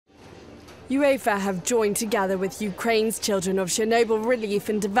UEFA have joined together with Ukraine's Children of Chernobyl Relief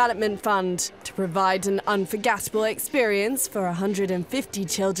and Development Fund to provide an unforgettable experience for 150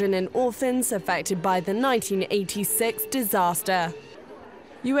 children and orphans affected by the 1986 disaster.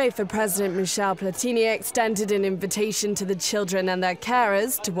 UEFA President Michel Platini extended an invitation to the children and their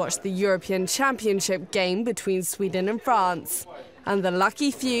carers to watch the European Championship game between Sweden and France. And the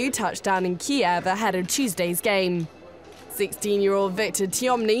lucky few touched down in Kiev ahead of Tuesday's game. 16-year-old Victor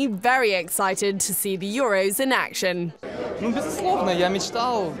Tiomny very excited to see the Euros in action.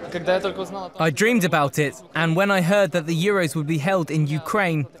 I dreamed about it, and when I heard that the Euros would be held in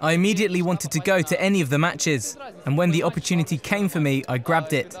Ukraine, I immediately wanted to go to any of the matches. And when the opportunity came for me, I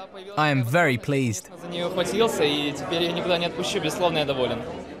grabbed it. I am very pleased.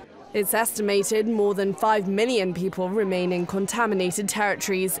 It's estimated more than 5 million people remain in contaminated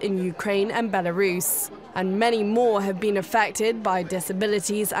territories in Ukraine and Belarus, and many more have been affected by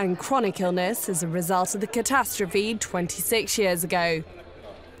disabilities and chronic illness as a result of the catastrophe 26 years ago.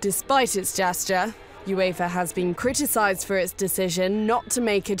 Despite its gesture, UEFA has been criticised for its decision not to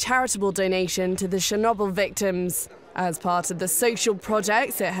make a charitable donation to the Chernobyl victims, as part of the social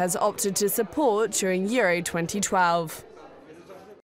projects it has opted to support during Euro 2012.